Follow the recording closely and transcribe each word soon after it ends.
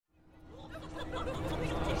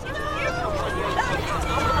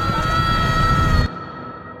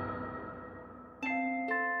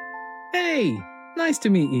Nice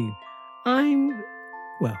to meet you.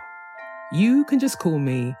 Well, you can just call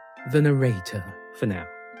me the narrator for now.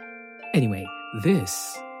 Anyway,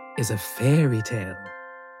 this is a fairy tale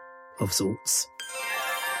of sorts.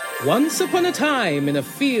 Once upon a time, in a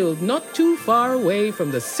field not too far away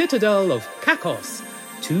from the citadel of Kakos,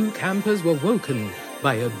 two campers were woken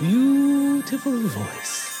by a beautiful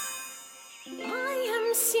voice. I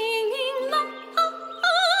am singing la,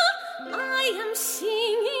 I am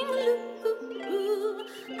singing loo,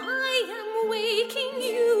 I am waking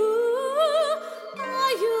you.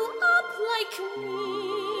 Are you up like me?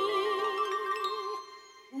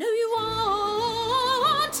 No, you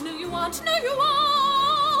won't. No, you won't. No, you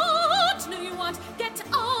won't. No, you won't. Get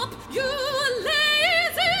up, you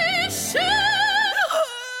lazy shit.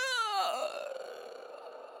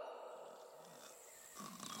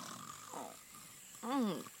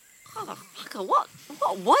 Motherfucker, what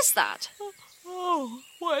was that? Oh,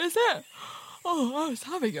 what is it? Oh, I was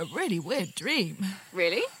having a really weird dream.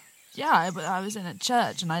 Really? Yeah, I was in a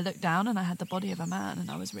church and I looked down and I had the body of a man and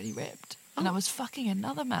I was really ripped. And I was fucking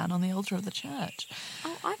another man on the altar of the church.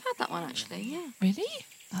 Oh, I've had that one actually, yeah. Really?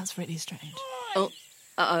 That's really strange. Oh,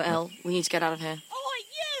 Elle, we need to get out of here. Oi,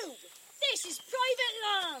 you! This is private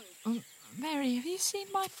land! Mary, have you seen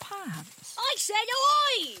my pants? I said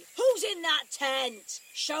oi! Who's in that tent?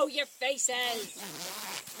 Show your faces!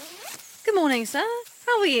 Good morning, sir.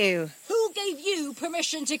 How are you? Who gave you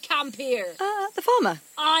permission to camp here? The farmer.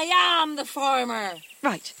 I am the farmer.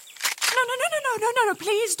 Right. No,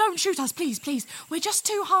 please don't shoot us, please. We're just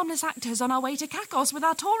two harmless actors on our way to Kakos with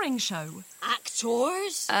our touring show.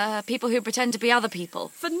 Actors? People who pretend to be other people.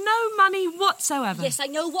 For no money whatsoever. Yes, I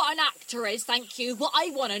know what an actor is, thank you. What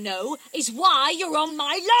I want to know is why you're on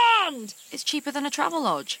my land! It's cheaper than a travel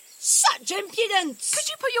lodge. Such impudence! Could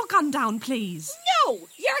you put your gun down, please? No!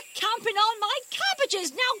 You're camping on my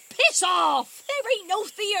cabbages! Now piss off! There ain't no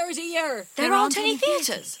theatres here! There aren't any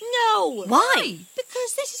theatres? No! Why?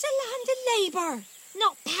 Because this is a land of labour,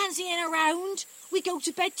 not pansying around. We go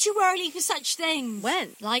to bed too early for such things.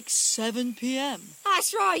 When? Like 7 p.m.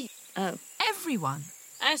 That's right. Oh. Everyone.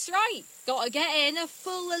 That's right. Got to get in a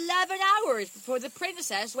full 11 hours before the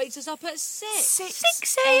princess wakes us up at 6.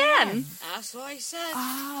 6 a.m? That's what I said.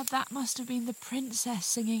 Ah, that must have been the princess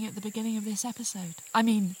singing at the beginning of this episode. I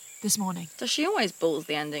mean, this morning. Does she always balls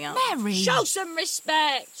the ending up? Mary! Show some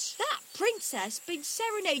respect. That princess been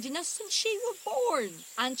serenading us since she was born.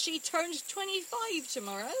 And she turns 25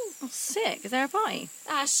 tomorrow. Oh, sick. Is there a party?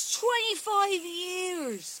 That's 25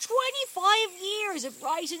 years. 25 years of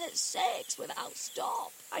rising at 6 without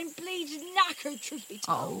stop. I'm bleeding knackered, truth be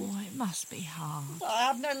told. Oh, it must be hard. I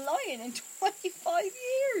haven't been lying in 25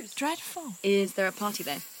 years. Dreadful. Is there a party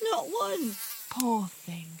though? Not one. Poor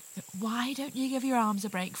thing. Why don't you give your arms a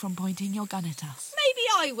break from pointing your gun at us? Maybe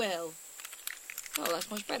I will. Oh, that's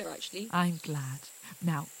much better, actually. I'm glad.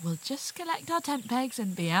 Now, we'll just collect our tent pegs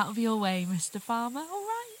and be out of your way, Mr. Farmer, all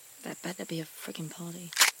right? There better be a frigging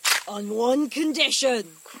party. On one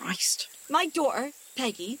condition. Christ. My daughter,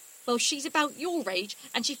 Peggy, well, she's about your age,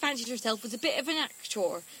 and she fancied herself as a bit of an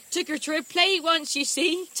actor. Took her to a play once, you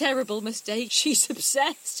see. Terrible mistake. She's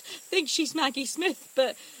obsessed. Thinks she's Maggie Smith,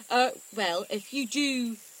 but, well, if you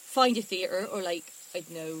do find a theatre, or like, I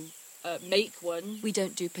don't know, make one. We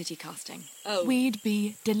don't do pity casting. Oh. We'd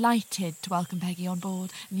be delighted to welcome Peggy on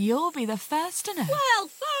board, and you'll be the first to know. Well,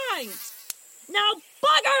 thanks. Now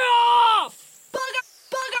bugger off!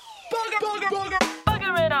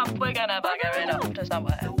 Bugger it up, we're gonna bugger it off to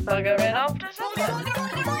somewhere. Bugger it off to somewhere.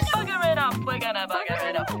 Bugger it up, we're gonna bugger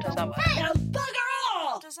it off to somewhere. Bugger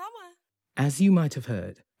off! To somewhere. As you might have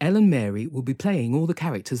heard, Elle and Mary will be playing all the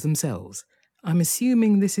characters themselves. I'm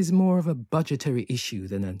assuming this is more of a budgetary issue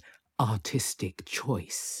than an artistic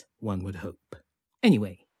choice, one would hope.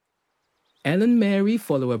 Anyway, Elle and Mary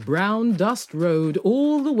follow a brown dust road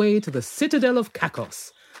all the way to the citadel of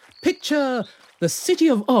Kakos. Picture the city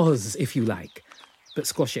of Oz, if you like, but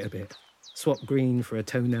squash it a bit. Swap green for a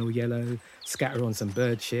toenail yellow, scatter on some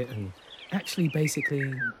bird shit, and actually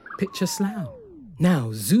basically picture Slough.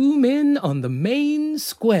 Now zoom in on the main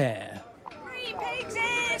square. 3 pigs'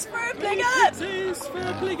 ears for a pig up! 3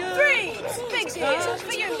 pigs' ears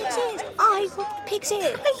for you, lad. I want pig's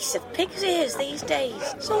ears. Piece of pig's ears these days.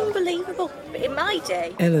 It's unbelievable. But in my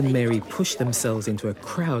day... Elle and Mary push themselves into a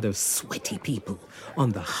crowd of sweaty people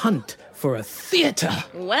on the hunt for a theatre.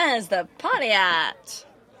 Where's the party at?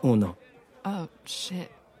 Or not. Oh,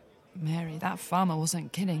 shit. Mary, that farmer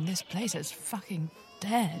wasn't kidding. This place is fucking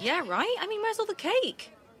dead. Yeah, right? I mean, where's all the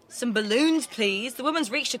cake? Some balloons, please. The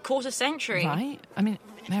woman's reached a quarter century. Right? I mean,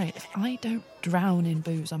 Mary, if I don't drown in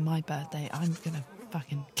booze on my birthday, I'm gonna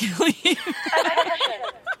fucking kill you.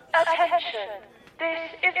 Attention.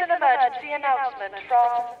 This is an emergency announcement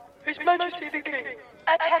from His Majesty the King.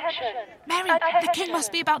 Attention! Mary, the king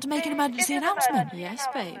must be about to make an emergency announcement. Yes,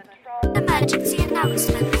 babe. Emergency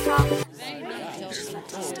announcement from...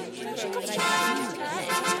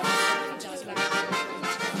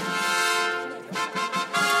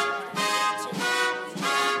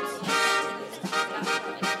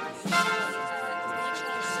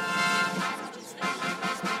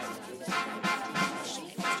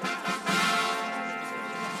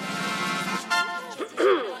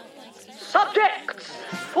 Subjects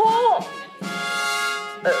for...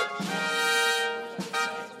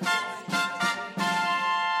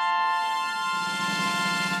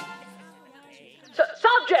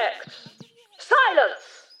 Subjects! Silence!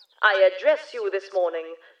 I address you this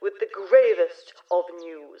morning with the gravest of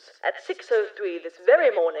news. At 6:03 this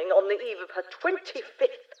very morning, on the eve of her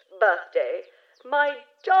 25th birthday, my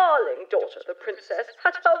darling daughter, the princess,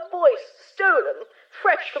 had her voice stolen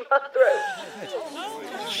fresh from her throat.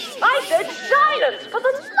 I said silence, for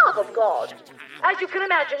the love of God! As you can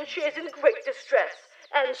imagine, she is in great distress,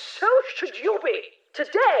 and so should you be.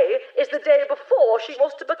 Today is the day before she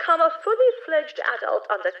was to become a fully fledged adult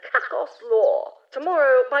under Kakos law.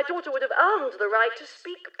 Tomorrow, my daughter would have earned the right to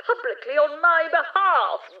speak publicly on my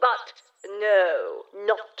behalf, but no,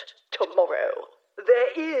 not tomorrow.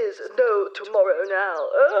 There is no tomorrow now.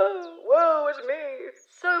 Oh, woe is me.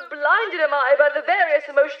 So blinded am I by the various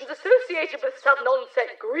emotions associated with sudden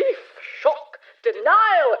onset grief, shock,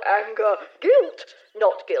 denial, anger, guilt.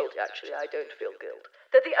 Not guilt, actually, I don't feel guilt.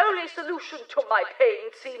 That the only solution to my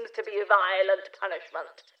pain seems to be violent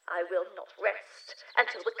punishment. I will not rest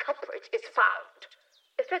until the culprit is found.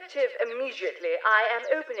 Effective immediately, I am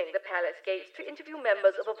opening the palace gates to interview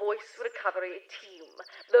members of a voice recovery team.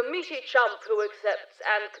 The meaty chump who accepts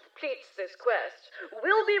and completes this quest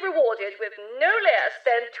will be rewarded with no less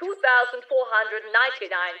than 2,499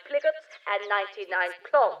 pliggets and 99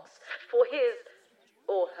 plonks for his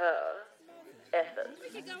or her efforts.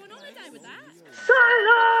 We could go on holiday with that.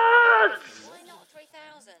 Silence! Why not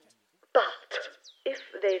 3,000? But if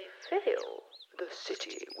they fail, the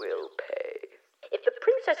city will pay. If the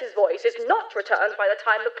princess's voice is not returned by the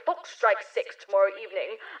time the clock strikes 6 tomorrow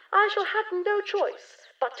evening, I shall have no choice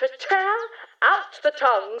but to tear out the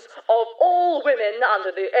tongues of all women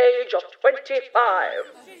under the age of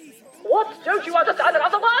 25. What? Don't you understand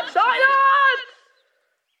another word? Silence!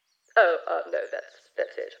 Oh, no,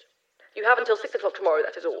 that's it. You have until 6 o'clock tomorrow,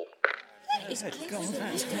 that is all.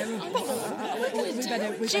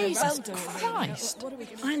 Jesus Christ.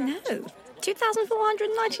 I know.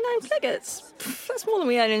 2,499 pliggets. That's more than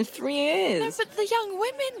we had in 3 years. No, but the young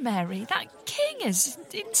women, Mary, that king is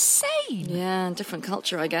insane. Yeah, different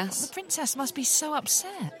culture, I The guess. princess must be so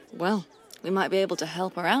upset. Well, we might be able to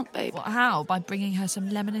help her out, babe. What, how? By bringing her some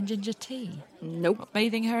lemon and ginger tea? Nope.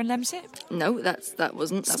 Bathing her in lemsip? No, that's not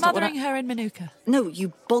what Smothering her in manuka? No,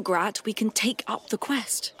 you bog rat, we can take up the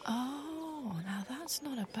quest. Oh, now that's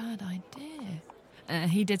not a bad idea.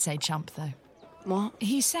 He did say chump, though. What?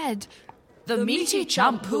 He said, the meaty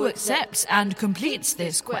chump who accepts and completes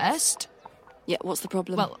this quest. Yeah, what's the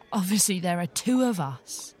problem? Well, obviously there are 2 of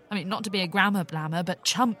us. I mean, not to be a grammar blammer, but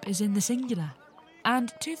chump is in the singular.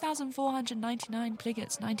 And 2,499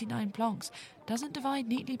 pliggets, 99 plonks doesn't divide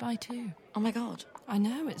neatly by 2. Oh my God. I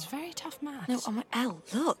know, it's very tough maths. No, oh my... Elle,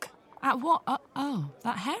 look. At what?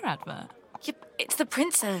 That hair advert. Yep, it's the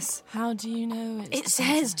princess. How do you know it's It the says,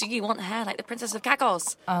 princess? do you want hair like the Princess of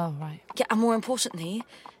Kakos? Oh, right. Yeah, and more importantly,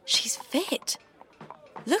 she's fit.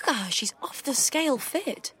 Look at her, she's off the scale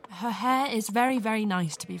fit. Her hair is very, very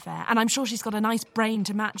nice, to be fair, and I'm sure she's got a nice brain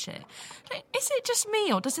to match it. Is it just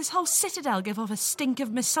me, or does this whole citadel give off a stink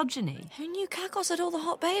of misogyny? Who knew Kakos had all the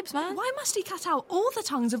hot babes, man? Why must he cut out all the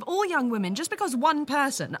tongues of all young women just because one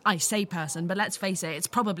person, I say person, but let's face it, it's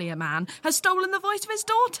probably a man, has stolen the voice of his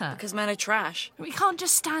daughter? Because men are trash. We can't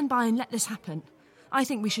just stand by and let this happen. I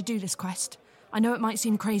think we should do this quest. I know it might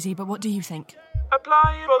seem crazy, but what do you think?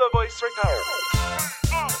 Applying for the voice recovery.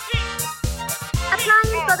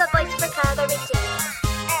 Applying for the voice recovery team.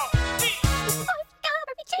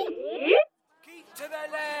 Keep to the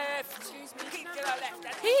left. Keep to the left.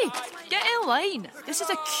 Hey, get in line. This is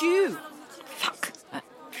a queue. Fuck.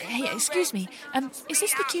 Hey, excuse me. Is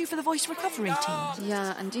this the queue for the voice recovery team?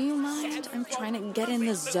 Yeah, and do you mind? I'm trying to get in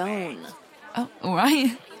the zone. Oh, all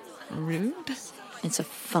right. Rude. It's a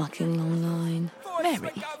fucking long line.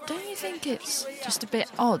 Mary, don't you think it's just a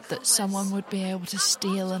bit odd that someone would be able to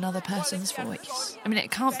steal another person's voice? I mean,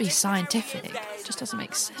 it can't be scientific. It just doesn't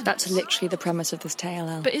make sense. That's literally the premise of this tale,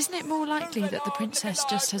 Elle. But isn't it more likely that the princess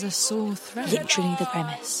just has a sore throat? Literally the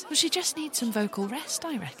premise. Well, she just needs some vocal rest,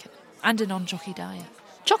 I reckon. And a non-jockey diet.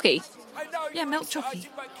 Jockey? Yeah, milk chocolate.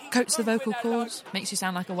 Coats the vocal cords, makes you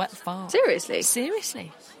sound like a wet fart. Seriously?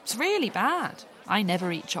 Seriously. It's really bad. I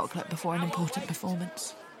never eat chocolate before an important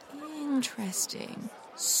performance. Interesting.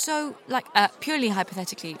 So, purely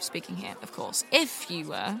hypothetically speaking here, of course, if you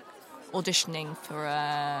were auditioning for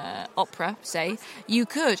opera, say, you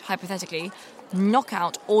could, hypothetically, knock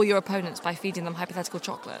out all your opponents by feeding them hypothetical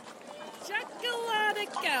chocolate. Chocolate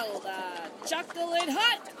Gilda. Chocolate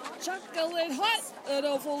hot, an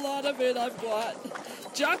awful lot of it I've got.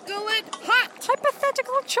 Chocolate hot.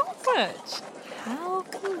 Hypothetical chocolate. How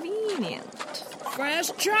convenient.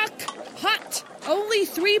 Fresh choc, hot. Only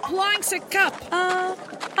 3 planks a cup.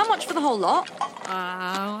 How much for the whole lot?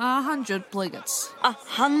 100 pliggets.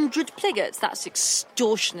 100 pliggets? That's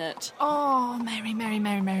extortionate. Oh,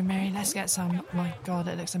 Mary, let's get some. Oh my God,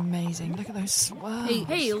 it looks amazing. Look at those swirls.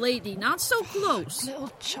 Hey, lady, not so close. Little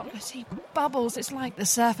chocolatey bubbles. It's like the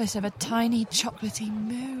surface of a tiny chocolatey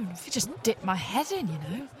moon. If you just dip my head in, you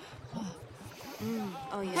know.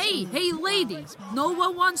 Oh, yeah. Hey, lady, no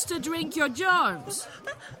one wants to drink your germs.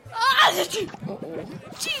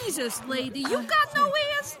 Jesus, lady, you got no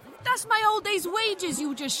ears? That's my whole day's wages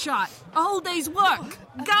you just shot. A whole day's work.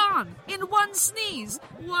 Gone. In one sneeze.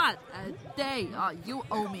 What a day. Oh, you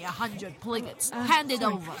owe me 100 pliggets. Hand it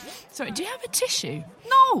over. Sorry, do you have a tissue?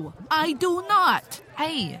 No, I do not.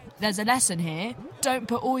 Hey, there's a lesson here. Don't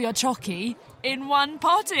put all your chocky in one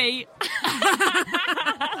potty.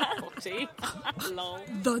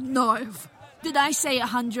 The nerve. Did I say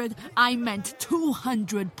 100? I meant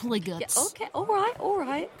 200 pliggets. Yeah, okay, all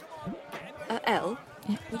right. Elle,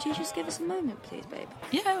 would you just give us a moment, please, babe?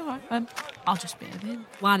 Yeah, all right. I'll just be a minute.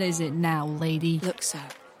 What is it now, lady? Look, sir,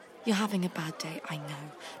 you're having a bad day, I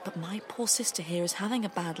know, but my poor sister here is having a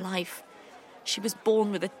bad life. She was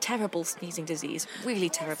born with a terrible sneezing disease, really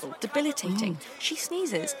terrible, debilitating. She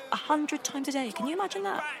sneezes 100 times a day. Can you imagine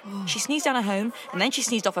that? She sneezed down at home, and then she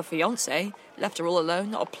sneezed off her fiancé, left her all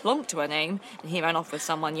alone, not a plonk to her name, and he ran off with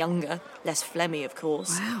someone younger, less phlegmy, of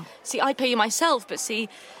course. Wow. See, I pay you myself, but see,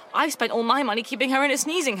 I've spent all my money keeping her in a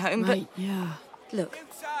sneezing home, Right, but... yeah. Look,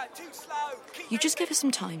 you just give us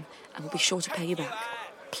some time, and we'll be sure to pay you back.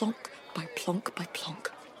 Plonk by plonk by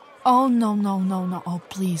plonk. Oh, no. Oh,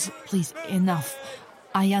 please, enough.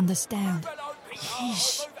 I understand.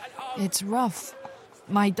 Yeesh. It's rough.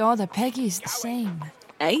 My daughter Peggy's the same.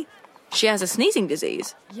 Eh? She has a sneezing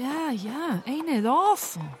disease? Yeah. Ain't it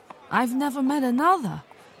awful? I've never met another.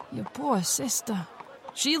 Your poor sister.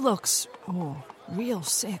 She looks, real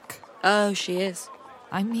sick. Oh, she is.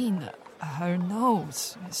 I mean, her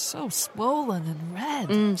nose is so swollen and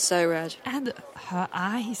red. So red. And her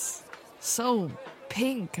eyes, so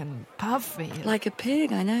pink and puffy. Like a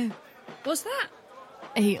pig, I know. What's that?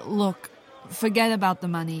 Hey, look, forget about the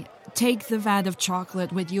money. Take the vat of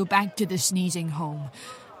chocolate with you back to the sneezing home.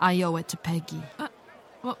 I owe it to Peggy.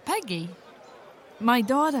 What, Peggy? My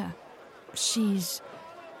daughter. She's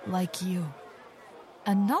like you.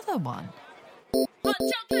 Another one. Hot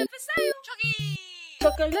chocolate for sale. Chucky.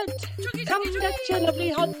 Chocolate, come get your lovely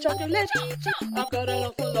hot chocolate. I've got an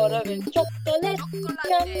awful lot of it. Chocolate,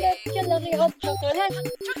 come get your lovely hot chocolate.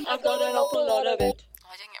 I've got an awful lot of it.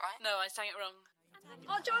 I didn't get right. No, I sang it wrong.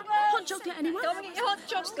 Hot chocolate, anyone? Come and get your hot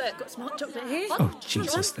chocolate. Got some hot chocolate here. Oh,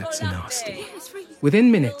 Jesus, that's nasty.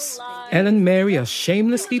 Within minutes, Elle and Mary are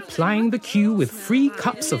shamelessly plying the queue with 3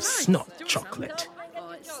 cups of snot chocolate.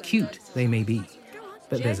 Cute they may be,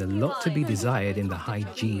 but there's a lot to be desired in the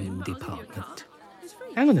hygiene department.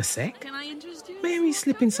 Hang on a sec. Can I interest you? Mary's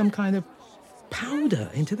slipping some kind of powder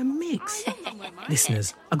into the mix.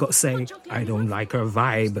 Listeners, I got to say, I don't like her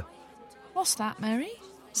vibe. What's that, Mary?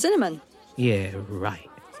 Cinnamon. Yeah, right.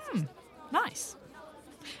 Nice.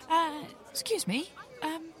 Excuse me.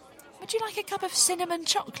 Would you like a cup of cinnamon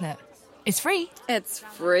chocolate? It's free. It's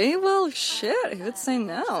free? Well, shit, who'd say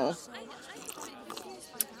no?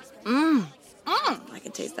 I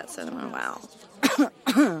can taste that cinnamon, wow.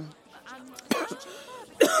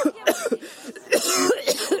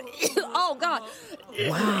 Oh, God.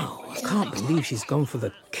 Wow, I can't believe she's gone for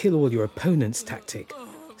the kill all your opponents tactic.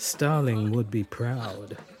 Starling would be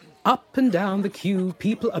proud. Up and down the queue,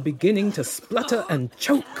 people are beginning to splutter and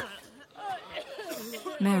choke.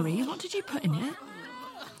 Mary, what did you put in it?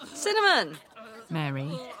 Cinnamon.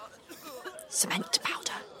 Mary. Cement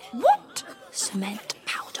powder. What? Cement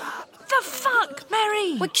powder. The fuck,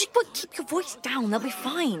 Mary? Well, keep your voice down. They'll be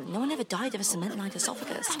fine. No one ever died of a cement-lined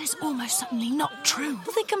esophagus. That is almost certainly not true.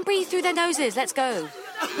 Well, they can breathe through their noses. Let's go.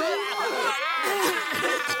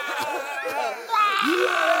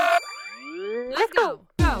 Let's go.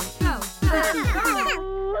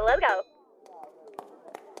 Let's go.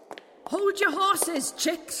 Hold your horses,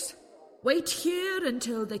 chicks. Wait here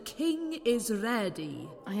until the king is ready.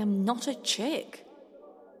 I am not a chick.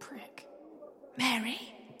 Prick. Mary,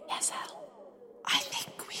 Yes, Elle. I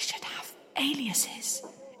think we should have aliases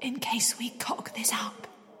in case we cock this up.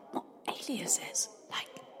 What aliases? Like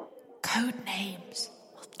code names.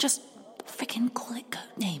 Well, just frickin' call it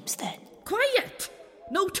code names then. Quiet!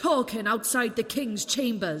 No talking outside the king's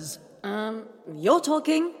chambers. You're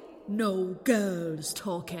talking? No girls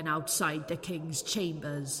talking outside the king's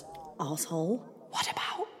chambers. Arsehole. What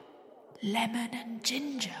about lemon and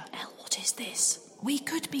ginger? Elle, what is this? We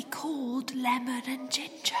could be called lemon and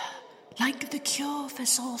ginger, like the cure for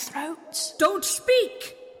sore throats. Don't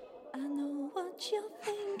speak! I know what you're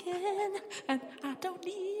thinking. And I don't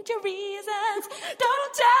need your reasons.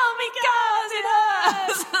 Don't tell me 'cause it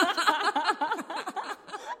hurts.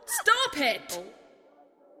 Stop it!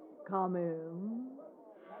 Come in.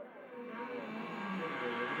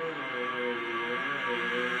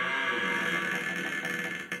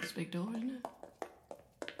 It's a big door, isn't it?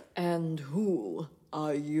 And who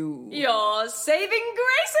are you? You're saving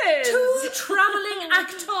graces! Two travelling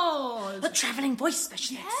actors! A travelling voice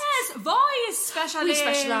specialist. Yes, voice specialist. We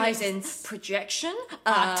specialise in projection,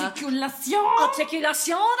 Articulation.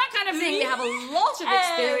 articulation, that kind of thing. We have a lot of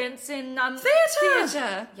experience in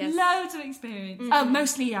theatre. Yes. Loads of experience.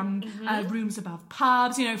 Mostly rooms above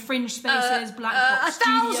pubs, fringe spaces, black box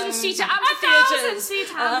studios. 1,000-seater amphitheatres.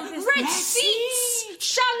 1,000-seater amphitheatres. Red Yes. seats.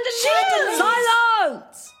 Chandeliers.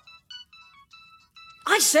 Silence!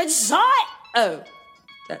 I said Oh,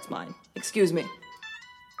 that's mine. Excuse me.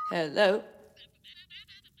 Hello.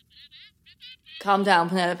 Calm down,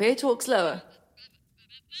 Penelope. Talk slower.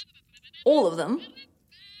 All of them?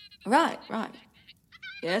 Right.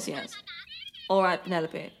 Yes. All right,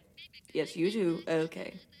 Penelope. Yes, you too.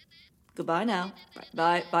 Okay. Goodbye now.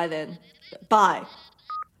 Bye then. Bye.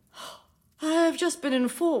 I've just been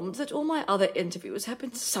informed that all my other interviews have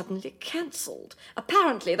been suddenly cancelled.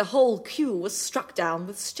 Apparently the whole queue was struck down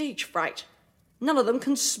with stage fright. None of them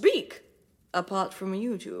can speak, apart from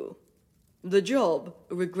you two. The job,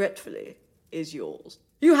 regretfully, is yours.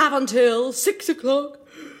 You have until 6 o'clock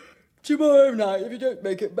tomorrow night. If you don't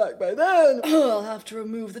make it back by then, I'll have to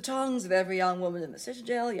remove the tongues of every young woman in the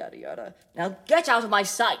citadel, yada yada. Now get out of my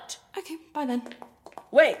sight. Okay, bye then.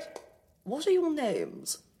 Wait, what are your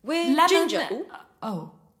names? We're Lemon. Ginger.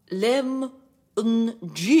 Lem and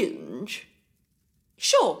Ginge?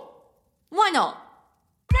 Sure. Why not?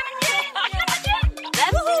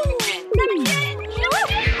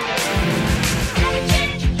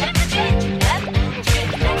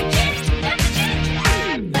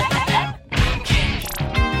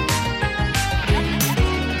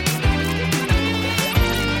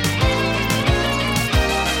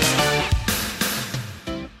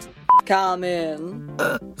 Come in.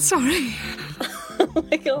 Sorry. Oh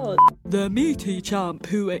my god. The meaty champ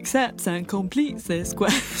who accepts and completes this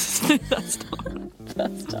quest.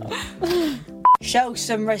 That's tough. Show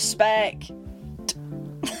some respect.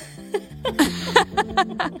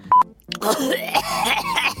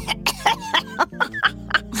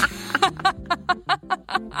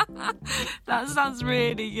 That sounds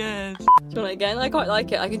really good. Do you want it again? I quite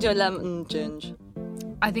like it. I can do a lemon and ginge.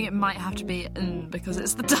 I think it might have to be because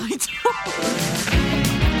it's the title.